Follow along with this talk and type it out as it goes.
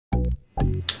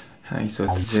Hi, so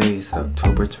today is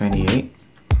October 28th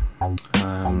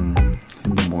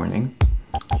in the morning,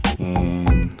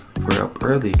 and we're up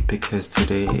early because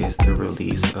today is the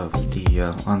release of the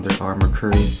Under Armour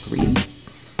Curry 3.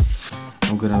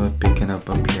 I'm gonna be picking up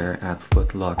here at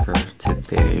Footlocker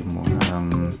today.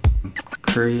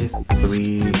 Curry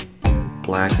 3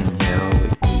 black and yellow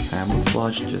with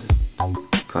camouflage just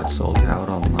got sold out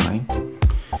online.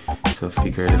 So I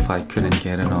figured if I couldn't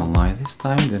get it online this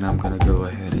time, then I'm gonna go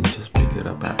ahead and just pick it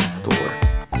up at the store.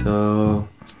 So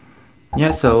yeah,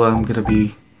 so I'm gonna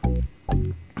be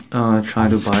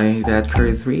trying to buy that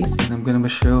Curry 3s, and I'm gonna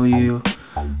show you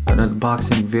an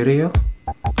unboxing video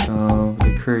of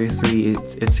the Curry 3.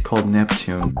 It's called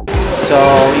Neptune. So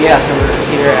yeah, so we're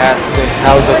here at the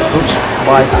House of Hoops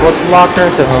by Footlocker,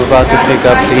 so I'm about to pick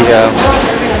up the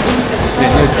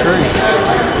new Curry.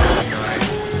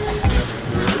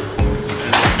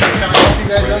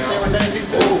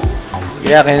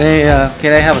 Yeah,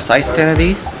 can I have a size 10 of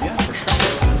these? Yeah,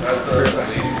 for sure.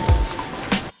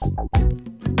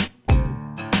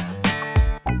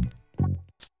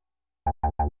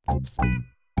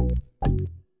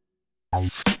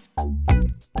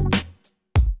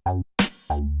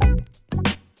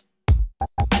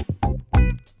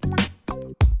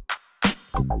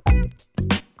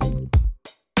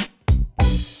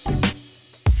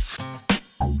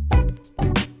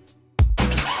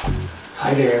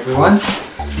 Hi there everyone.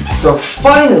 So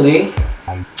finally,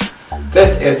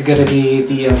 this is gonna be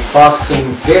the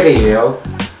unboxing video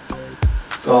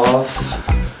of,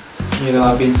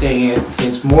 I've been saying it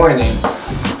since morning.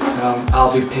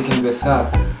 I'll be picking this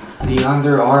up. The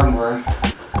Under Armour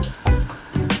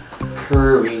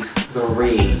Curry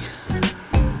 3s.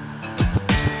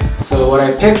 So what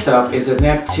I picked up is a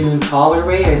Neptune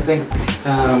colorway. I think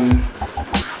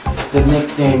the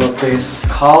nickname of this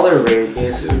colorway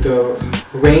is the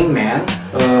Rain Man.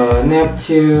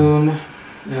 Neptune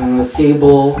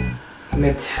Sable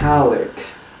Metallic.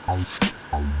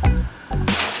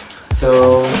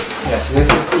 So yeah, so this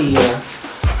is the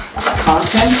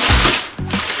content.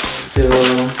 So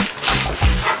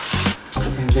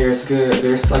and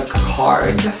there's like a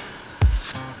card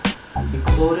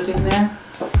included in there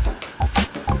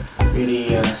with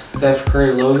the Steph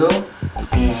Curry logo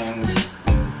and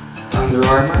Under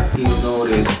Armour. You'll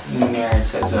notice in there it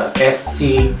says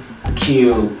SCQ,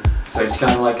 so it's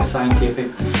kind of like a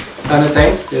scientific kind of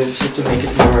thing, just to make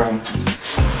it more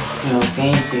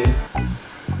fancy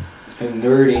and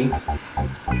nerdy.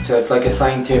 So it's like a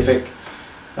scientific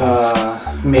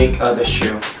make of the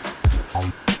shoe.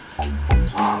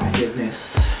 Oh my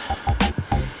goodness!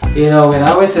 When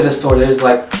I went to the store, there's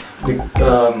like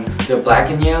the black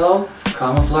and yellow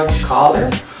camouflage collar.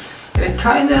 It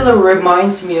kind of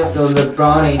reminds me of the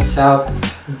LeBron 8 South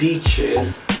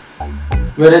beaches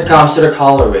when it comes to the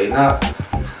colorway, not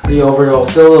the overall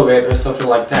silhouette or something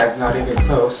like that. It's not even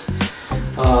close,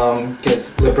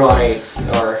 because LeBron 8s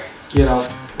are,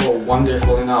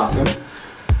 wonderful and awesome.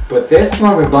 But this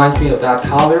one reminds me of that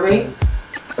colorway,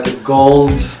 the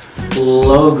gold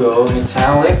logo,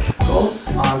 metallic gold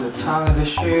on the tongue of the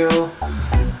shoe.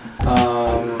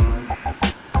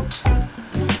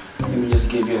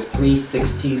 Give you a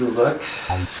 360 look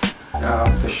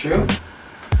of the shoe.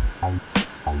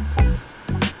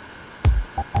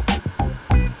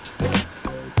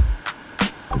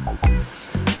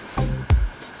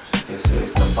 This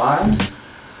is the bottom.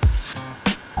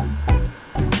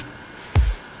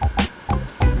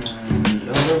 And the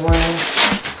other one.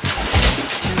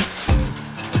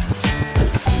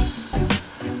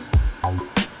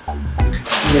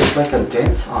 There's like a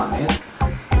dent on it.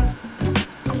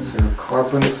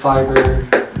 Carbon fiber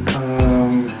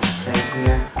strength in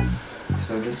there.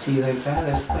 So let's see like that.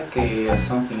 There's like a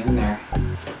something in there.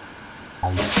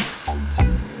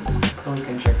 Let's go look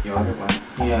and check the other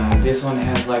one. Yeah, this one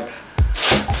has like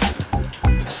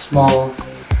a small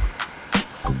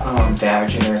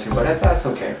damage in there too, but that's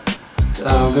okay.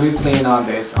 I'm gonna be playing on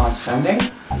this on Sunday.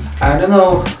 I don't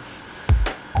know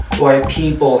why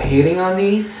people hating on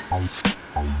these,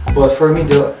 but for me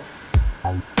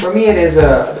it is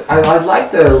I like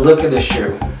the look of the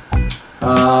shoe.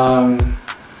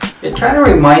 It kind of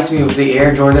reminds me of the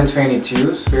Air Jordan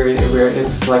 22s, where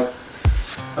it's like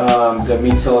the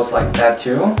midsole is like that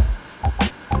too.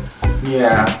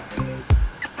 Yeah,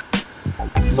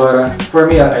 but for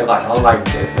me I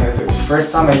liked it. The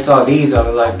first time I saw these, I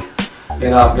was like,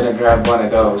 I'm gonna grab one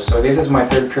of those. So this is my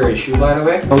third Curry shoe, by the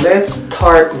way. So let's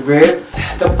start with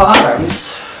the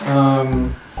bottoms.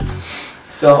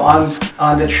 So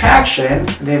on the traction,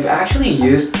 they've actually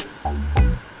used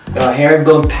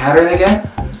herringbone pattern again.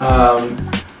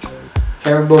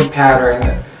 Herringbone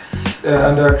pattern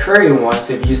on the Curry ones,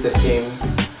 they've used the same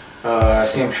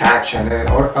traction, and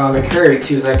on the Curry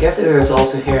 2s, I guess it is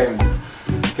also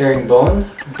herringbone,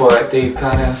 but they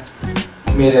kind of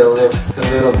made it a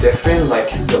little different, like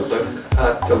the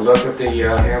look of the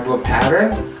herringbone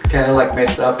pattern kind of like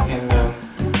messed up in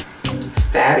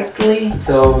statically.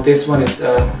 So this one is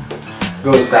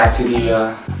goes back to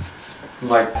the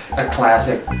like a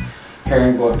classic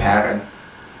herringbone pattern.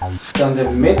 It's on the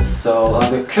midsole,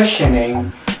 on the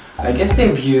cushioning, I guess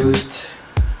they've used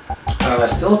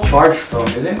still charged foam,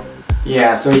 is it?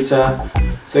 Yeah, so it's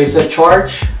a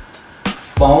charged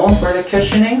foam for the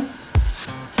cushioning,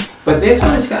 but this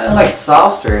one is kind of like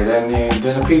softer than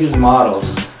the previous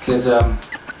models, because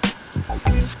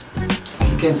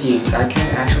you can see I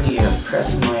can actually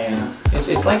press my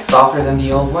it's like softer than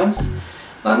the old ones.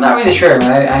 Well, I'm not really sure,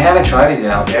 man. I haven't tried it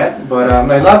out yet, but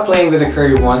I love playing with the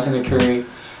Curry 1s and the Curry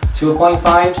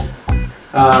 2.5s.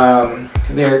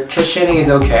 Their cushioning is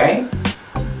okay.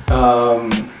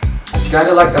 It's kind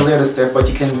of like a little stiff, but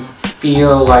you can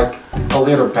feel like a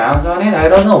little bounce on it. I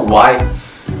don't know why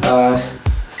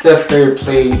Steph Curry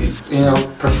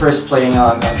prefers playing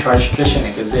on charged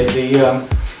cushioning, because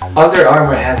Under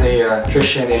Armour has a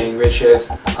cushioning which is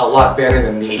a lot better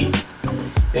than these.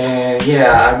 And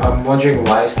yeah, I'm wondering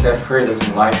why Steph Curry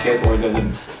doesn't like it, or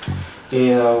doesn't,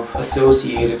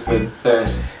 associate it with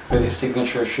his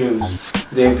signature shoes.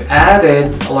 They've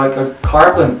added like a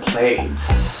carbon plate.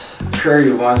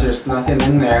 Curry ones, there's nothing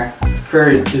in there.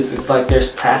 Curry, it's like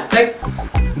there's plastic,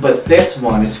 but this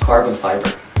one is carbon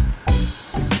fiber.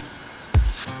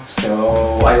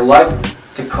 So I like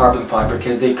the carbon fiber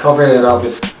because they covered it up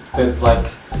with like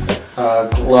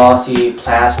glossy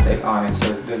plastic on it,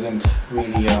 so it doesn't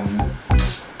really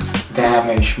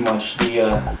damage much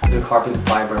the carbon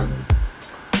fiber.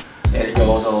 It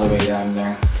goes all the way down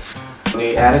there.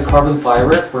 They added carbon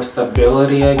fiber for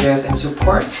stability, I guess, and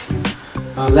support.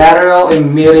 Lateral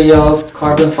and medial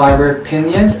carbon fiber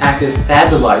pinions act as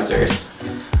stabilizers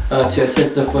to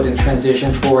assist the foot in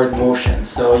transition forward motion.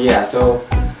 So yeah, so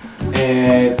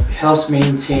it helps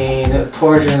maintain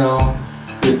torsional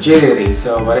rigidity.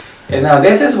 And now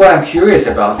this is what I'm curious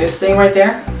about. This thing right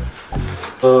there.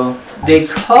 They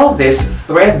call this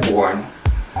thread-borne.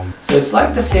 So it's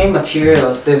like the same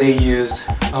materials that they use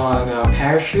on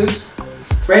parachutes.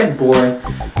 Thread-borne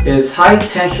is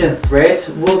high-tension threads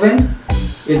woven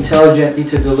intelligently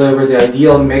to deliver the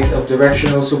ideal mix of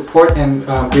directional support and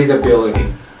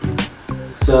breathability.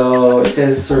 So it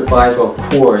says survival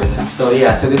cord. So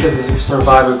yeah, so this is a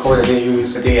survival cord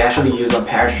that they actually use on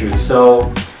parachutes.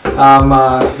 So I'm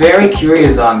very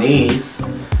curious on these.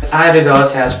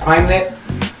 Adidas has Prime Knit.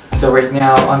 So right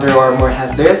now Under Armour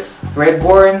has this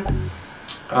thread-borne.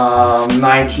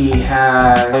 Nike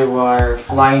has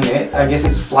Flyknit. I guess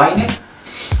it's Flyknit.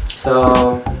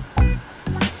 So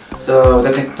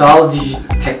the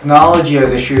technology of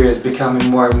the shoe is becoming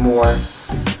more and more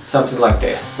something like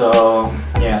this. So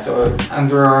yeah, so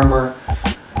Under Armour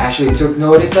actually took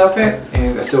notice of it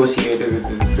and associated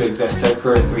with the Steph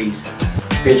Curry 3s,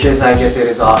 which is, I guess, it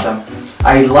is awesome.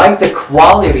 I like the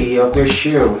quality of their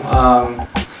shoe,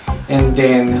 and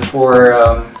then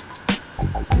for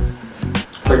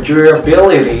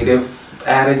durability, they've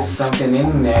added something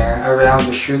in there around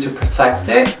the shoe to protect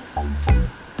it.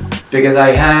 Because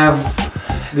I have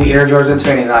the Air Jordan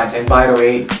 29s, and by the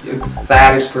way,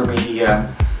 that is for me on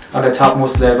the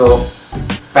topmost level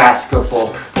basketball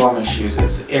performance shoes.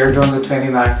 It's Air Jordan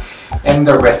 29, and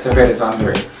the rest of it is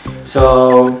under it.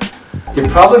 So the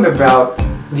problem about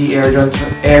the Air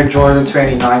Jordan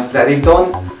 29s is that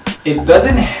it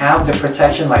doesn't have the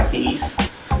protection like these.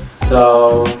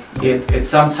 So it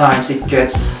sometimes it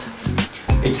gets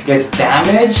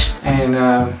damaged,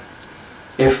 and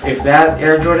if that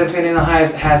Air Jordan 29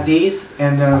 has these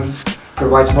and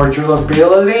provides more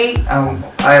durability,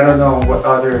 I don't know what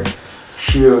other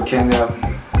shoe can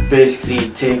basically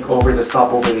take over the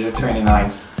stopover of the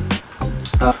 29s.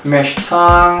 Mesh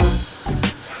tongue,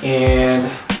 and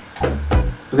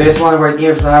this one right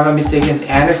here, if I'm not mistaken, is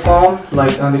antifoam,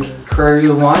 like on the Curry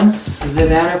ones. Is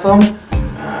it antifoam?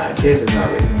 This is not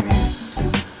written in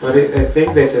here, but I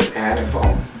think this is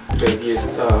antifoam. They've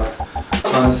used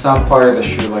on some part of the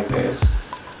shoe like this.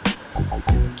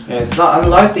 And it's not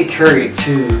unlike the Curry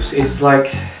 2s. It's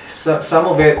like some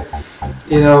of it,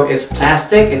 is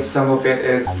plastic, and some of it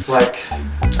is like,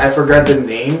 I forgot the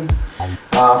name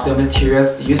of the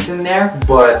materials used in there,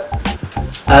 but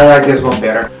I like this one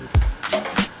better.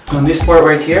 On this part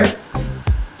right here,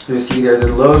 you see there's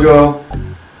the logo,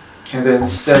 and then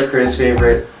Steph Curry's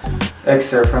favorite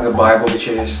excerpt from the Bible, which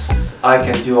is "I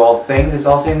can do all things," is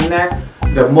also in there.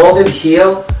 The molded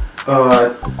heel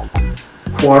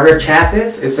quarter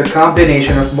chassis. It's a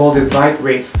combination of molded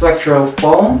lightweight structural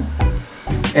foam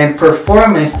and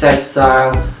performance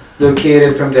textile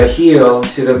located from the heel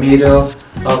to the middle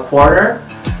quarter.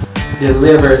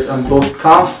 Delivers on both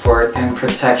comfort and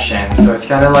protection. So it's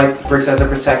kind of like works as a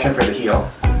protection for the heel.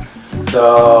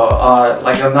 So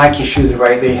like the Nike shoes,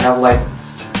 right? They have like,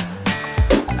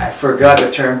 I forgot the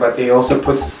term, but they also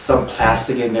put some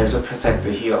plastic in there to protect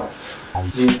the heel.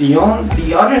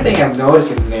 The other thing I've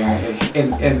noticed in there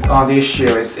on this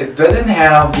shoe is it doesn't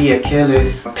have the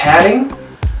Achilles padding.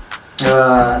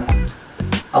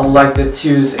 Unlike the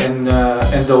twos and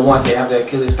the ones that have the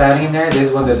Achilles padding in there,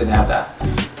 this one doesn't have that.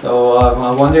 So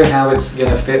I wonder how it's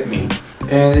gonna fit me.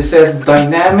 And it says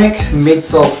dynamic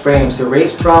midsole frame, so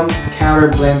raised from counter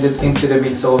blended into the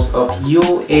midsoles of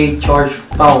UA charged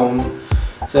foam,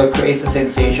 so it creates a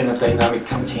sensation of dynamic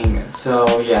containment.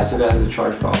 So yeah, so that's the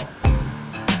charged foam.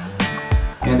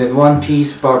 And then one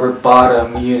piece rubber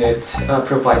bottom unit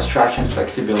provides traction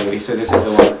flexibility. So this is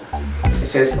the one. It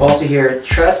says also here,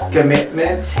 trust,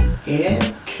 commitment,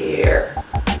 and care.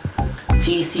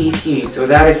 TCC, so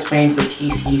that explains the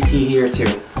TCC here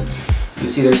too. You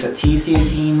see there's a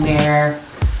TCC in there,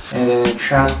 and then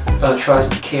trust,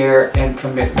 care, and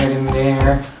commitment in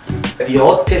there. The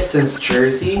old Pistons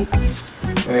jersey,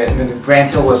 when Grant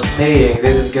Hill was playing,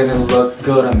 this is gonna look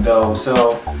good on those.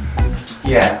 So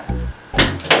yeah,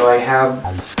 so I have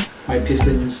my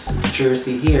Pistons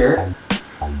jersey here.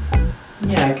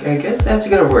 Yeah, I guess that's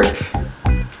gonna work.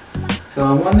 So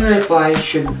I wonder if I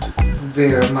should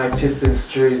wear my Pistons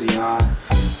jersey on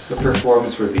the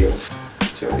performance review.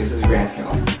 So this is Grant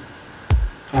Hill.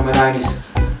 I'm a 90s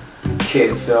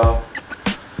kid, so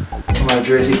my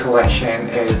jersey collection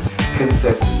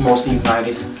consists mostly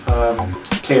 90s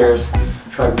players.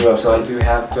 So I grew up, so I do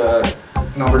have the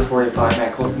number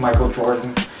 45 Michael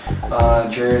Jordan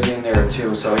jersey in there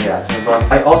too. So yeah,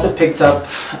 I also picked up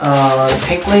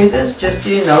pink laces just to,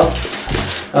 you know,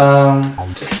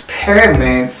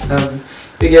 experiment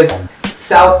because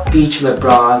South Beach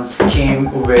LeBrons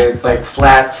came with like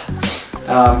flat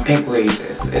pink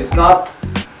laces. It's not.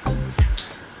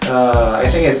 I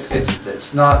think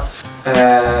it's not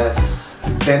as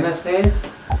thin as this.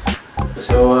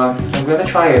 So I'm gonna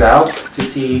try it out to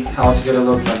see how it's gonna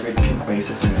look like with pink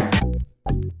laces in there.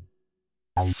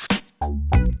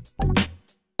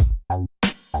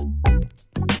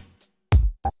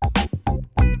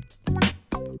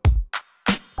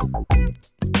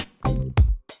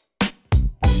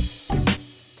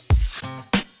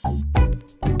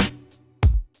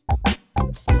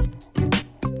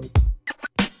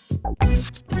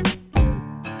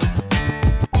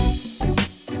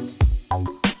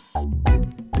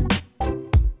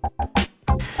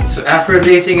 So after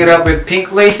lacing it up with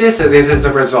pink laces, so this is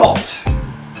the result.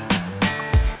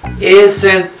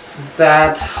 Isn't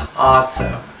that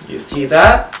awesome? You see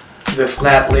that? The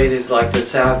flat laces like the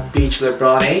South Beach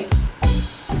LeBron 8s.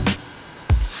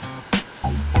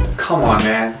 Come on,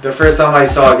 man. The first time I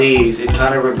saw these, it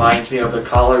kind of reminds me of the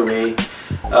colorway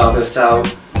of the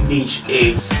South Beach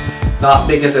 8s. Not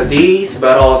because of these,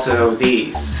 but also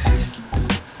these.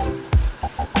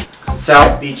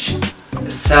 South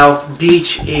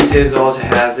Beach Aces also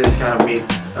has this kind of mid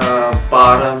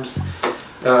bottoms,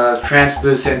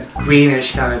 translucent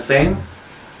greenish kind of thing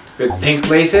with pink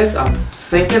laces. I'm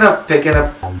thinking of picking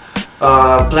up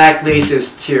black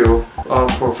laces too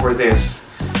for this.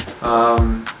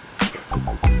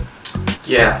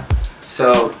 Yeah,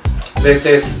 so this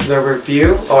is the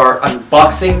review or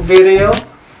unboxing video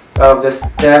of the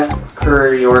Stephen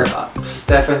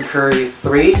Curry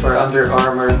 3s or Under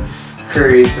Armour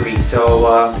Curry 3. So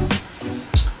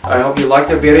I hope you liked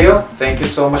the video. Thank you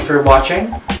so much for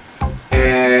watching,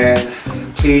 and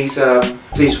please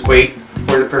wait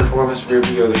for the performance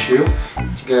review of the shoe.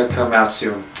 It's gonna come out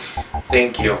soon.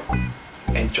 Thank you.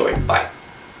 Enjoy. Bye.